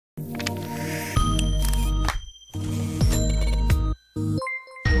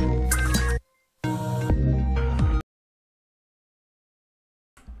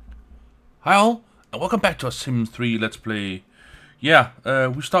Hi all, and welcome back to our Sims 3 Let's Play.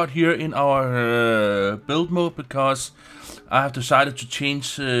 We start here in our build mode because I have decided to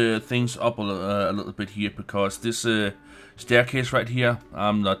change things up a little bit here because this staircase right here,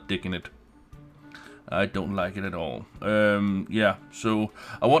 I'm not digging it. I don't like it at all. So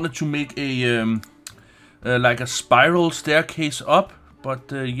I wanted to make a like a spiral staircase up,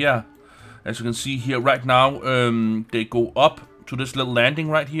 but as you can see here right now, they go up to this little landing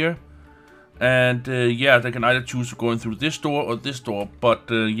right here. And they can either choose going through this door or this door, but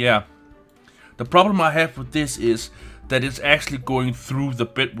the problem I have with this is that it's actually going through the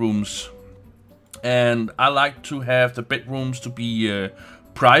bedrooms. And I like to have the bedrooms to be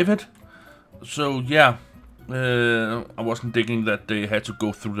private. So I wasn't thinking that they had to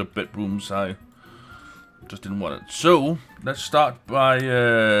go through the bedrooms. I just didn't want it. So let's start by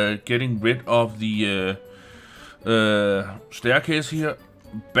getting rid of the staircase here.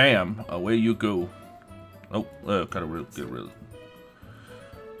 Bam! Away you go. Oh, gotta get rid of.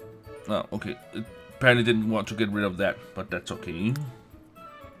 Oh, okay. It apparently didn't want to get rid of that, but that's okay.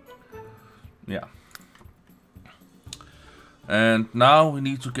 Yeah. And now we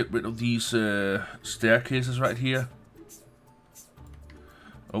need to get rid of these staircases right here.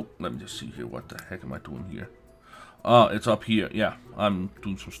 Oh, let me just see here. What the heck am I doing here? Oh, it's up here. Yeah, I'm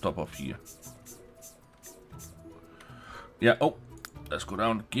doing some stuff up here. Yeah, oh. Let's go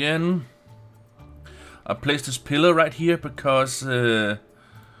down again. I placed this pillar right here because I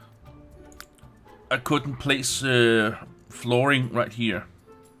couldn't place flooring right here.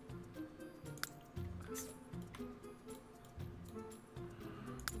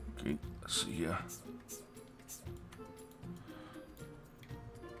 Okay, let's see here.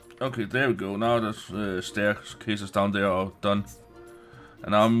 Okay, there we go. Now the staircases down there are done.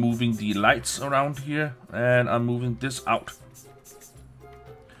 And I'm moving the lights around here, and I'm moving this out.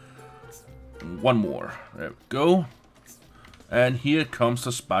 One more. There we go. And here comes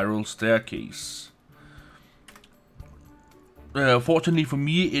the spiral staircase. Fortunately for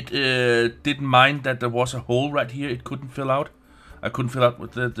me, it didn't mind that there was a hole right here it couldn't fill out. I couldn't fill out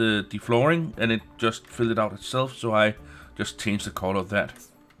with the flooring, and it just filled it out itself, so I just changed the color of that.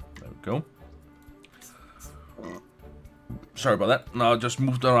 There we go. Sorry about that. Now I just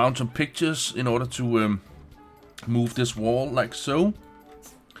moved around some pictures in order to move this wall like so.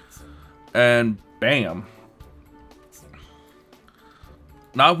 And bam.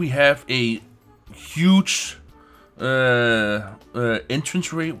 Now we have a huge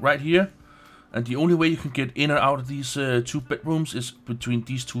entranceway right here. And the only way you can get in or out of these two bedrooms is between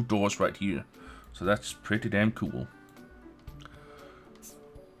these two doors right here. So that's pretty damn cool.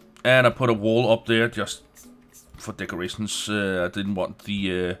 And I put a wall up there just for decorations. I didn't want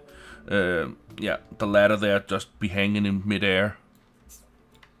the ladder there just be hanging in midair.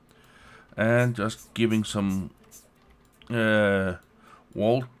 And just giving some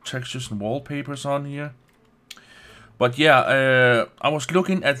wall textures and wallpapers on here. But yeah, I was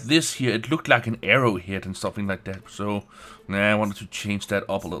looking at this here. It looked like an arrowhead and something like that. So I wanted to change that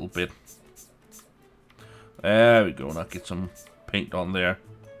up a little bit. There we go. Now get some paint on there.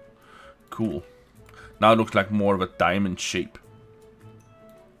 Cool. Now it looks like more of a diamond shape.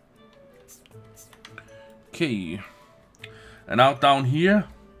 Okay. And now down here,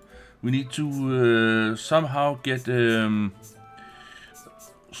 we need to somehow get some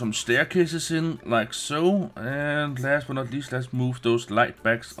staircases in, like so. And last but not least, let's move those light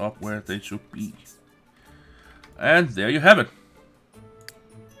backs up where they should be. And there you have it.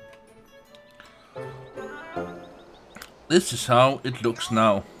 This is how it looks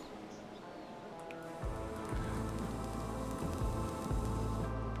now.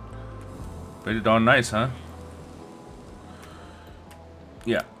 Pretty darn nice, huh?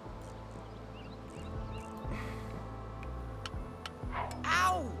 Yeah.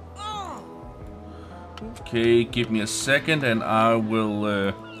 Okay, give me a second and I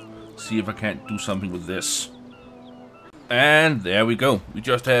will see if I can't do something with this. And there we go. We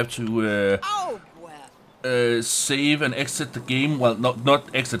just have to save and exit the game. Well,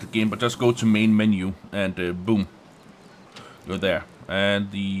 not exit the game, but just go to main menu and boom. You're there.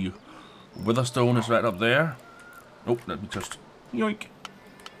 And the Witherstone is right up there. Oh, let me just yoink.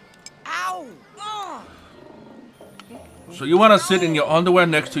 Ow! So you want to sit in your underwear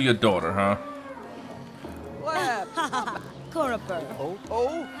next to your daughter, huh? Coriper. Oh.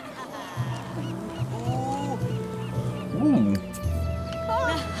 Ooh.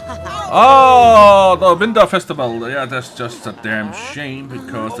 Oh, the Winter Festival. Yeah, that's just a damn shame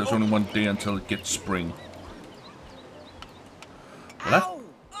because there's only one day until it gets spring. Well,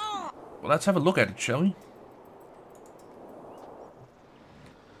 let's have a look at it, shall we?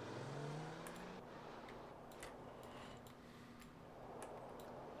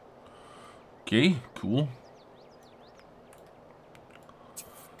 Okay, cool.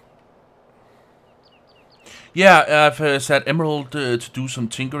 Yeah, I've set Emerald to do some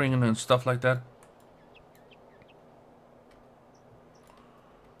tinkering and stuff like that.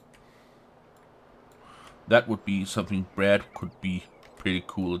 That would be something Brad could be pretty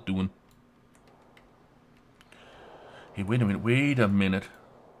cool at doing. Hey, wait a minute.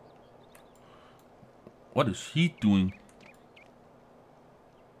 What is he doing?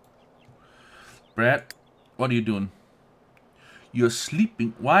 Brad, what are you doing? You're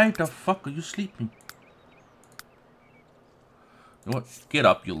sleeping. Why the fuck are you sleeping? You know what? Get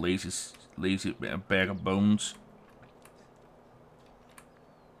up, you lazy bag of bones.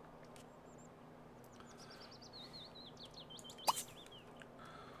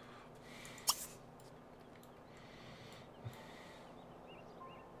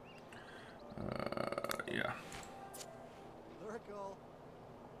 Yeah.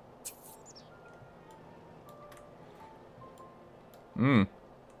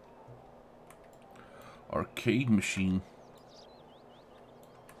 Arcade machine.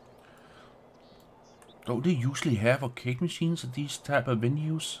 Don't they usually have arcade machines at these type of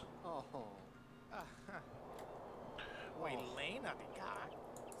venues?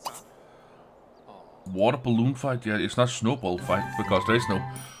 Water balloon fight? Yeah, it's not snowball fight because there is no.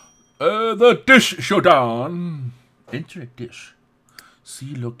 The dish showdown. Enter a dish.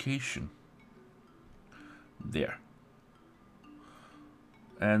 See location. There.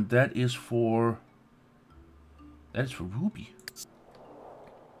 And that is for. That is for Ruby.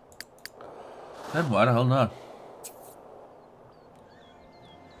 Then why the hell not?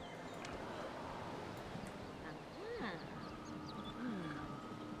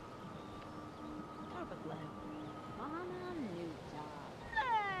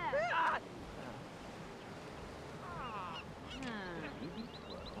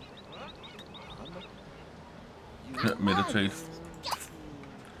 Meditate.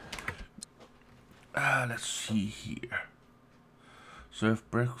 Let's see here. Serve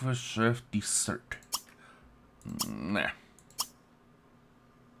breakfast, serve dessert. Nah.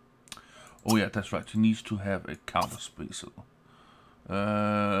 Oh yeah, that's right. He needs to have a counter space.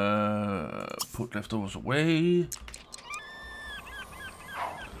 Put leftovers away.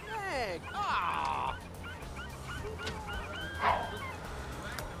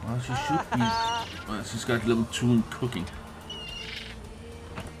 Well, she should be. Well, she's got level 2 in cooking.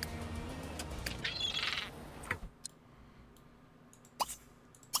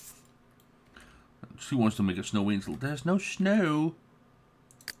 She wants to make a snow angel. There's no snow.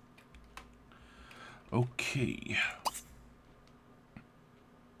 Okay.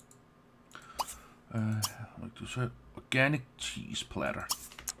 Like to say, organic cheese platter.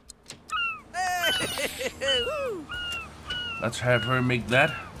 Let's have her make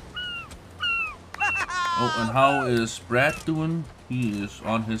that. Oh, and how is Brad doing? He is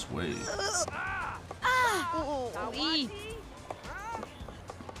on his way.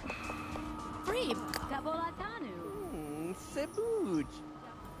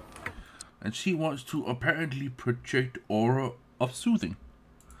 And she wants to apparently project aura of soothing.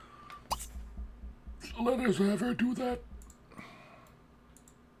 Let us have her do that.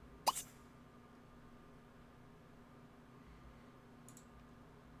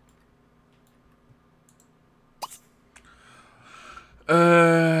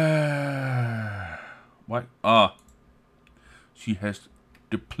 What? Ah. She has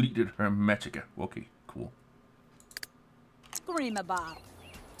depleted her magicka. Okay, cool. Screama Bob.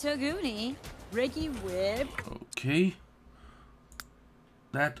 Taguni. Ricky Whip. Okay.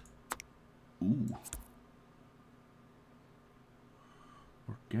 That. Ooh.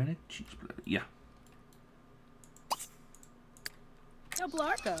 Organic cheese platter. Yeah.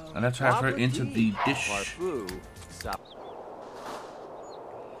 And let's have her into the dish.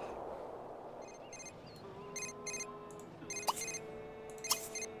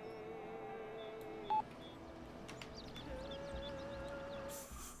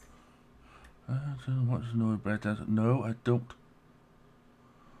 What to know about that? No, I don't.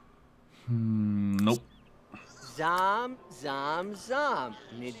 Nope. Zom. I'm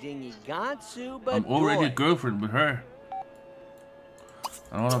already a girlfriend with her.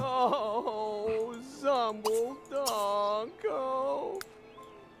 I don't wanna... Oh, Zumble Donko.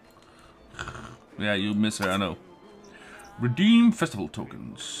 Yeah, you miss her, I know. Redeem festival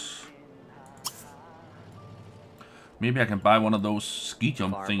tokens. Maybe I can buy one of those ski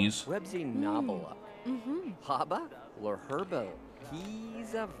jump thingies. Websy Nabala. Haba or Herbo.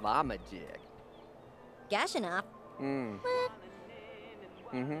 He's a Vamajig. Gashinop.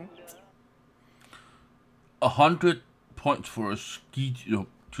 100 points for a ski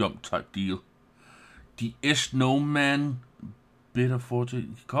jump type deal. The Snowman bit of 40.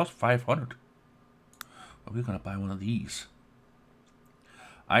 It costs 500. But we're gonna buy one of these.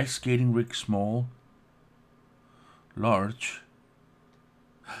 Ice skating rig small. Large.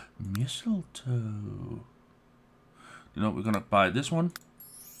 Mistletoe. You know, we're gonna buy this one.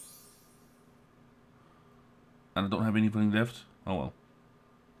 And I don't have anything left. Oh well.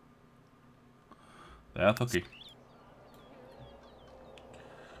 That's okay.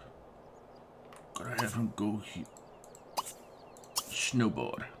 Gotta have him go here.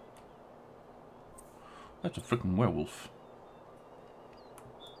 Snowboard. That's a freaking werewolf.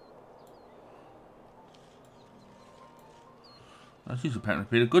 She's apparently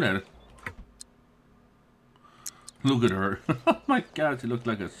pretty good at it. Look at her. Oh my god, she looks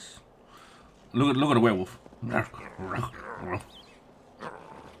like a... Look at a werewolf.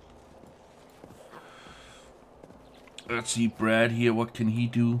 Let's see Brad here, what can he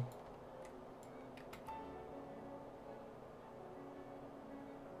do?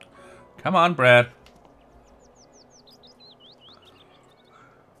 Come on, Brad.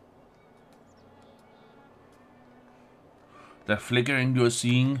 The flickering you're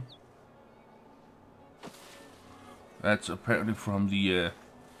seeing, that's apparently from the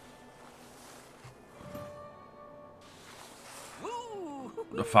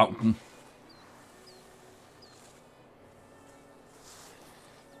fountain.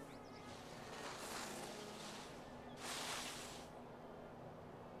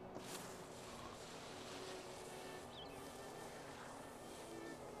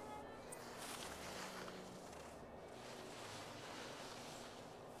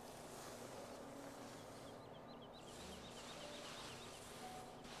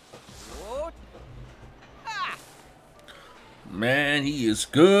 Man, he is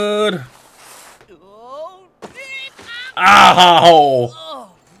good.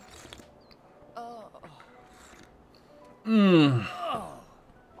 Ow!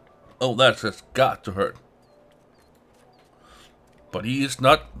 Oh, that has got to hurt. But he is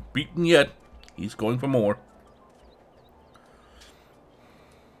not beaten yet. He's going for more.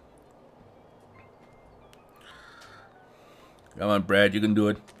 Come on, Brad, you can do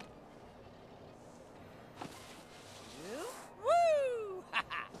it.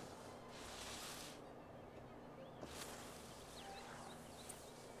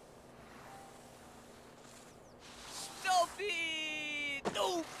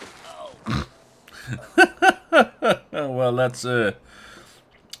 Well, let's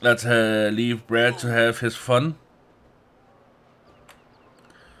leave Brad to have his fun.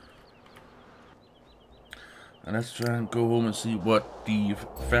 And let's try and go home and see what the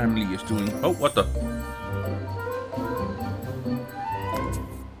family is doing. Oh, what the?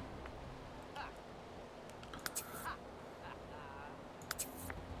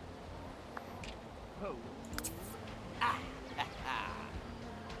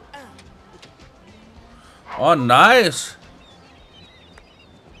 Oh, nice.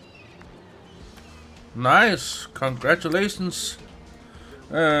 Nice. Congratulations,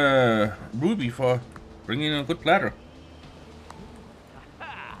 Ruby, for bringing in a good platter.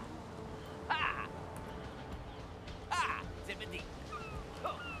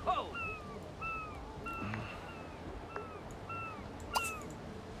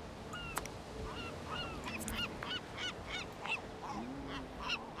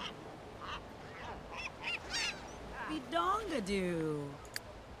 do.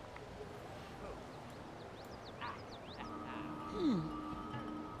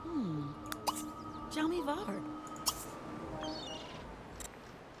 Tell me var.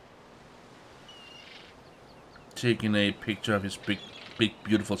 Taking a picture of his big,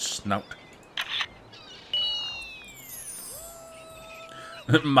 beautiful snout.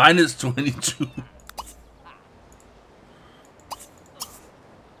 Minus 22.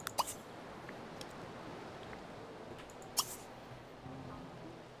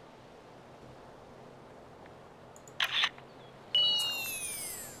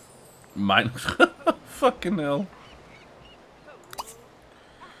 Minus. Fucking hell.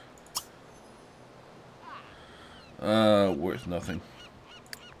 Worth nothing.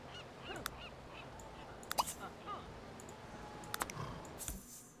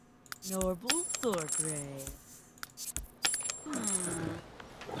 Normal Thorgray.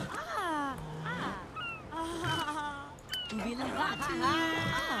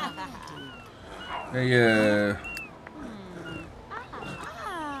 Hey,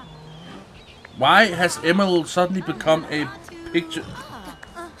 why has Emerald suddenly become a picture?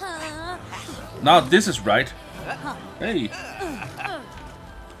 Now this is right. Hey.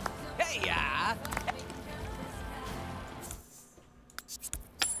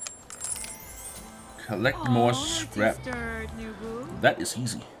 Collect more Aw, scrap. not too stirred, Nubu. That is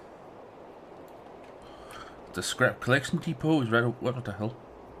easy. The scrap collection depot is right. What the hell?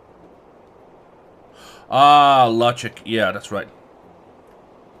 Ah, logic. Yeah, that's right.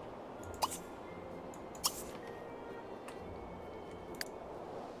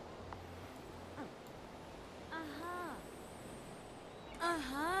 Uh-huh.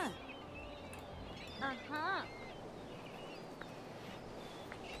 Uh-huh. Uh-huh.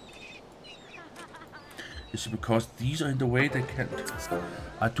 Is it because these are in the way they can't?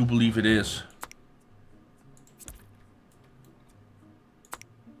 I do believe it is.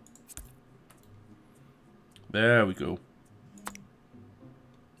 There we go.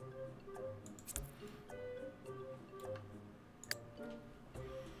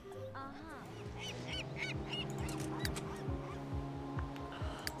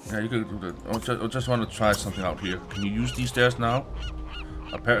 Yeah, you could do that. I just want to try something out here. Can you use these stairs now?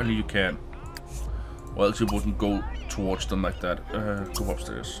 Apparently you can. Or else you wouldn't go towards them like that. Go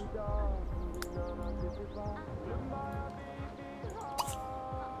upstairs.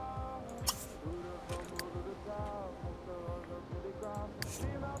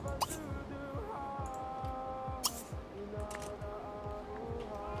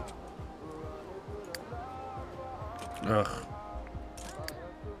 Ugh.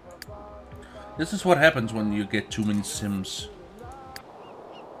 This is what happens when you get too many Sims.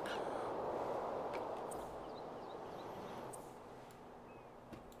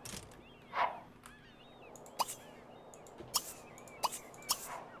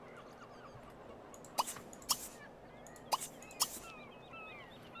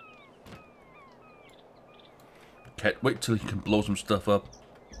 Can't wait till he can blow some stuff up.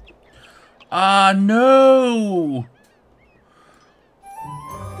 Ah, no!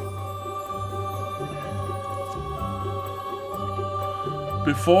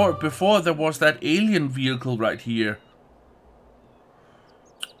 Before there was that alien vehicle right here.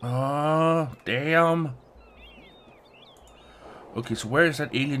 Ah, damn. Okay, so where is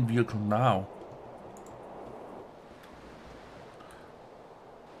that alien vehicle now?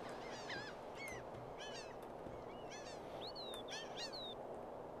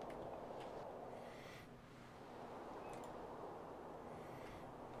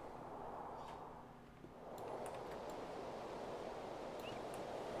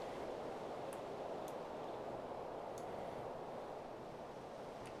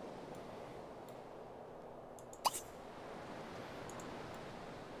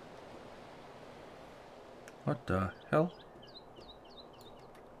 What the hell?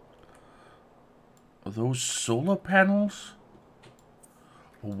 Are those solar panels?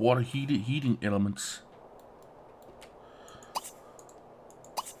 Or water heating elements?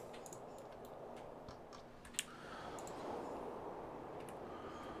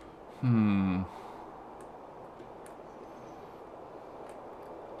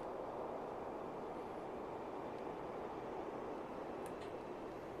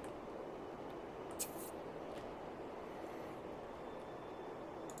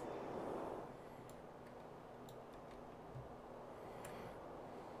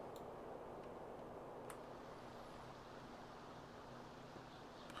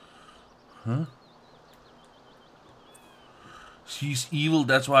 Huh? She's evil,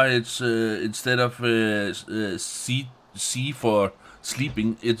 that's why it's instead of C for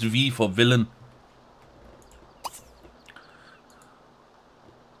sleeping, it's V for villain.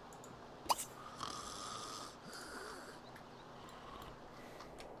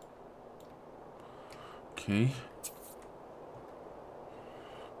 Okay.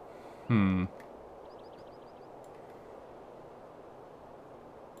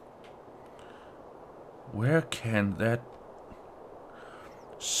 Where can that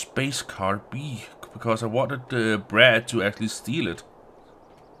space car be? Because I wanted Brad to actually steal it.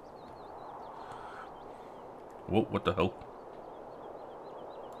 Whoa, what the hell?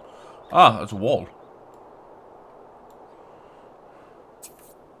 Ah, it's a wall.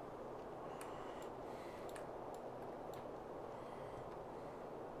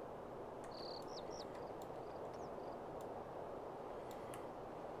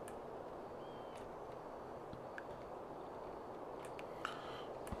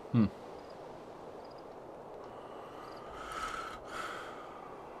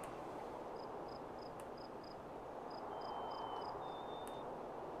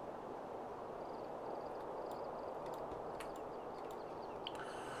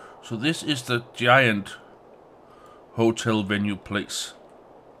 So this is the giant hotel venue place.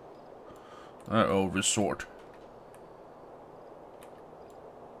 Uh-oh, resort.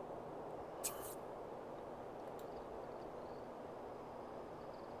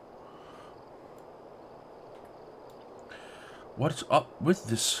 What's up with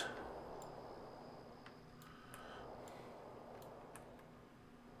this?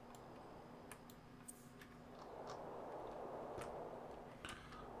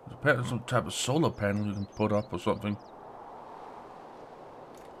 There's apparently some type of solar panel you can put up or something.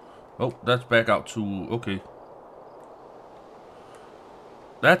 Oh, that's back out to... Okay.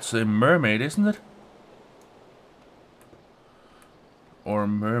 That's a mermaid, isn't it? Or a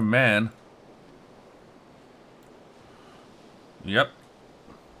merman. Yep.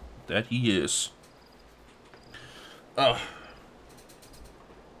 That he is. Ugh.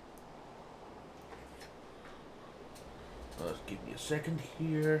 Give me a second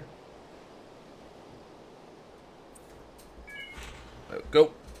here. There we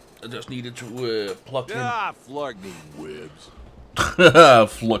go. I just needed to plug in. Ah, flug me wibs.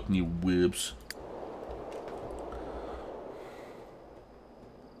 Fluck me wibs.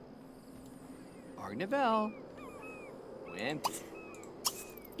 Argnavel. Wimpy.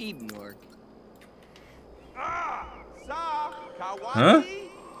 Evenork. Ah, sa, kawaii. Huh?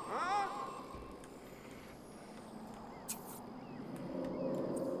 Huh?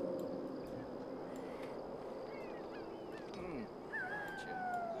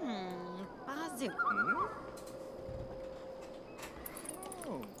 Bazoo. Hmm?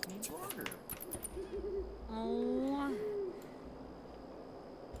 Oh, neat order. Oh.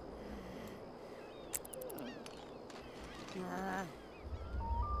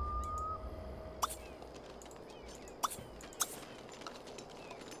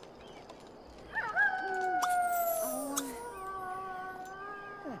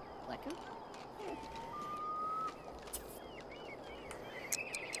 Lekker?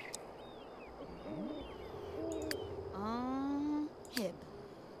 Hip.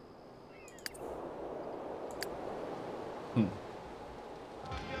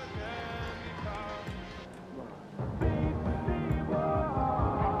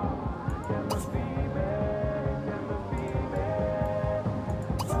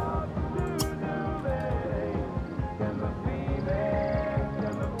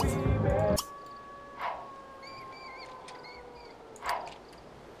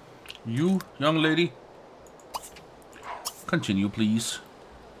 You, young lady, continue, please.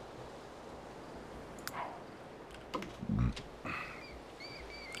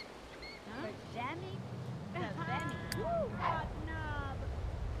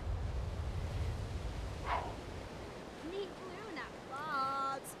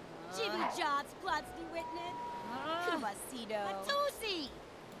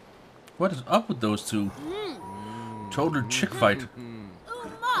 What is up with those two? Total chick fight.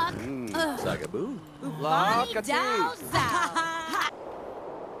 Sagaboo. Lakati.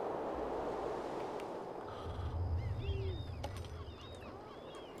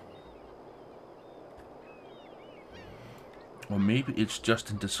 Or maybe it's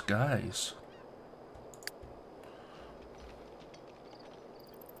just in disguise.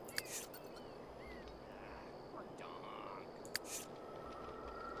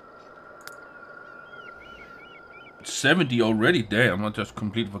 $70 already? Damn, I just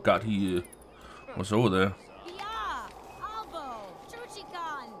completely forgot he was over there. Yeah, Albo,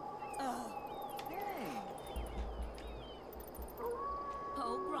 Chuchikan.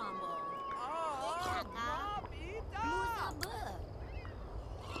 Po Grumble.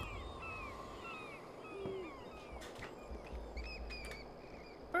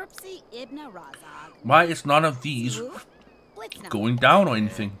 Burpsy Ibna Razag. Why is none of these Blitzna. going down or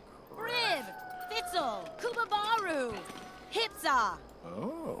anything? Rib, Fitzel, Kubabaru, Hipsa,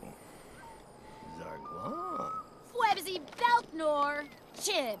 Oh. Zargwan. Fwebsy Beltnor,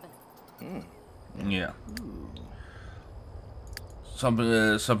 Chib. Yeah.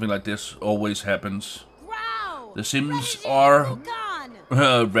 Something like this always happens. Growl. The Sims Reggie are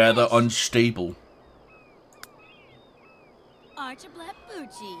Bukan, rather unstable. Archibald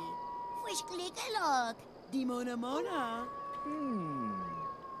Bucci, Fwishklikalok, Dimona Mona.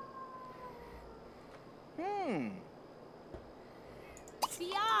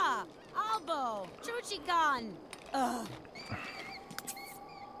 Fia, Albo, Chuchikan.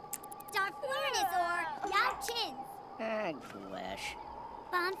 Darfurnisaur, Yao Chin, Flesh.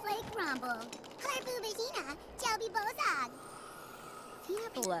 Bonflake Rumble, Harbu Bagina, Jelby Bozog,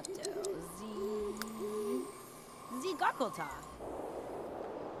 Fiapolepto, Z Garkolta.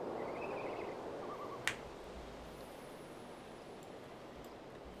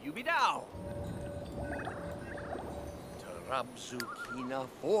 Yubidow. Tarabzukina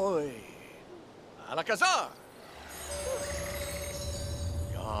Foy. Alakazar.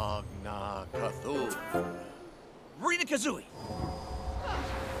 Yagna Kathu. Rita Kazooie.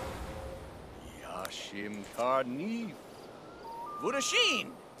 Yashim Karnif. Vudashin.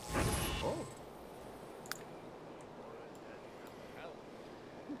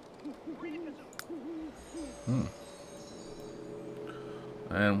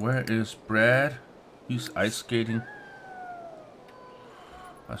 And where is Brad? He's ice skating.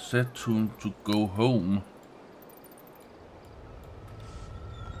 I said to him to go home.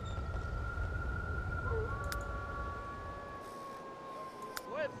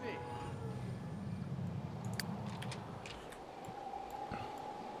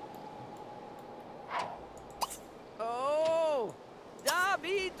 Oh,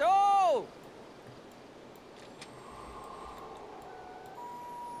 Davito!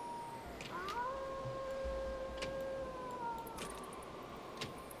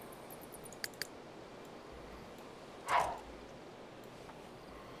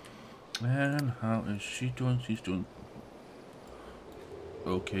 And how is she doing? She's doing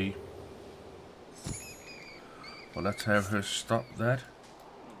okay. Well, let's have her stop that.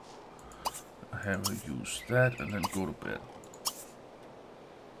 Have her use that and then go to bed.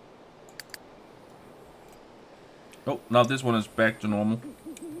 Oh, now this one is back to normal.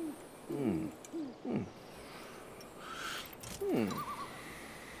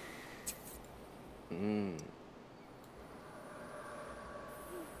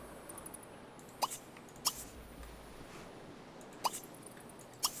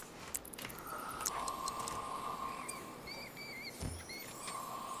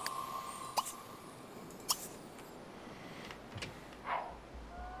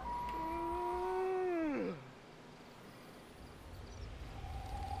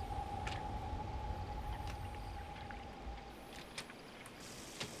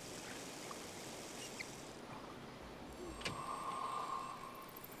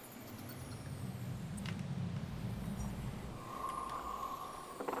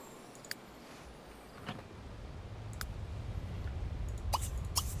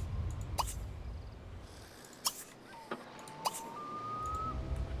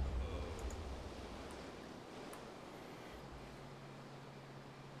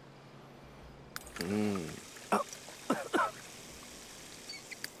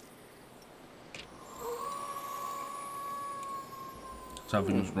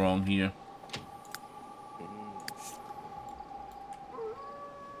 Something's wrong here.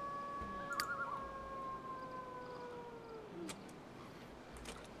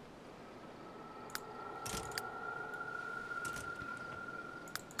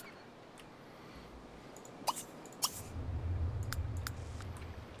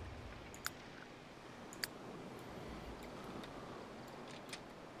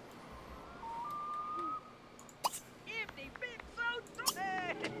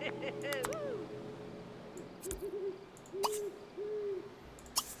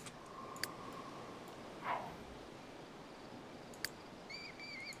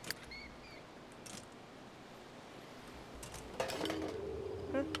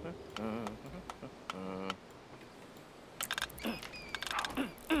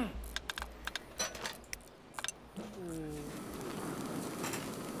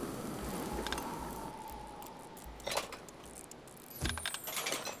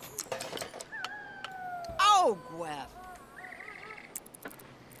 Oh, Gwef.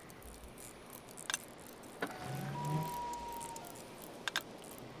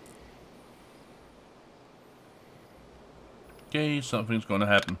 Okay, something's gonna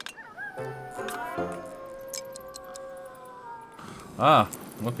happen. Ah,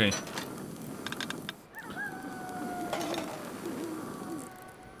 okay.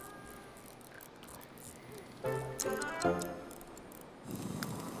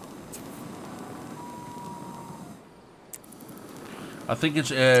 I think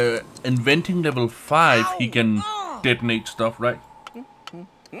it's inventing level 5. He can detonate stuff, right?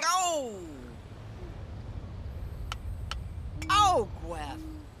 No! Oh, Gwef.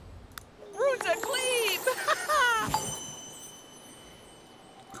 Ruta Cleave!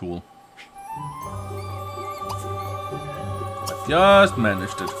 Cool. Just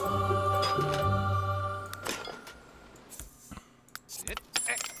managed it.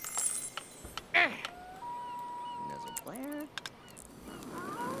 Nuzzle Blair.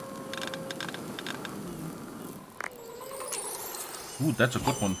 Ooh, that's a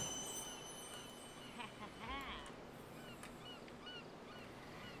good one.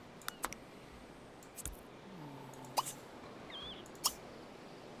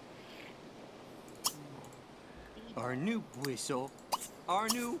 Our new whistle. Our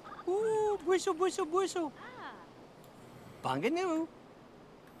new whistle, whistle, whistle. Banganu.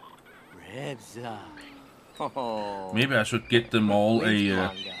 Rebza. Oh. Maybe I should get them all a...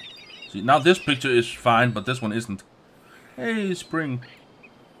 Banga. see, now this picture is fine, but this one isn't. Hey, spring.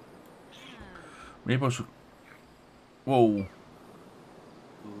 Maybe I should... Whoa.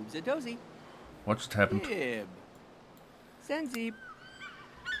 Oobs a dozy. What just happened? Bib. Sensi.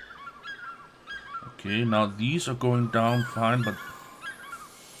 Okay, now these are going down fine, but...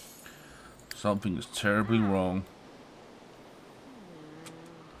 something is terribly wrong.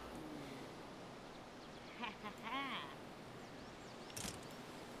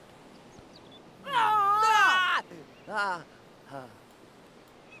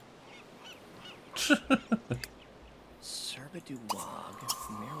 Serbaduwag,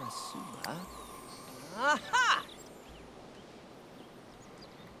 Marasuba. Aha!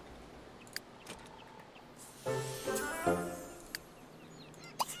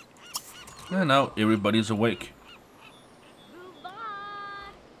 And now everybody's awake.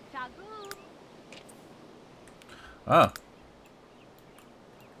 Ah.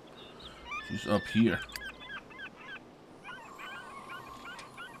 She's up here.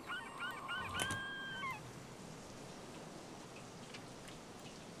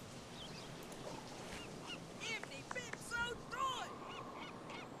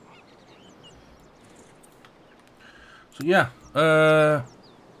 So yeah,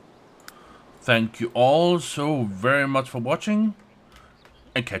 thank you all so very much for watching,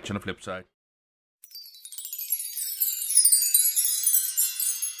 and catch you on the flip side.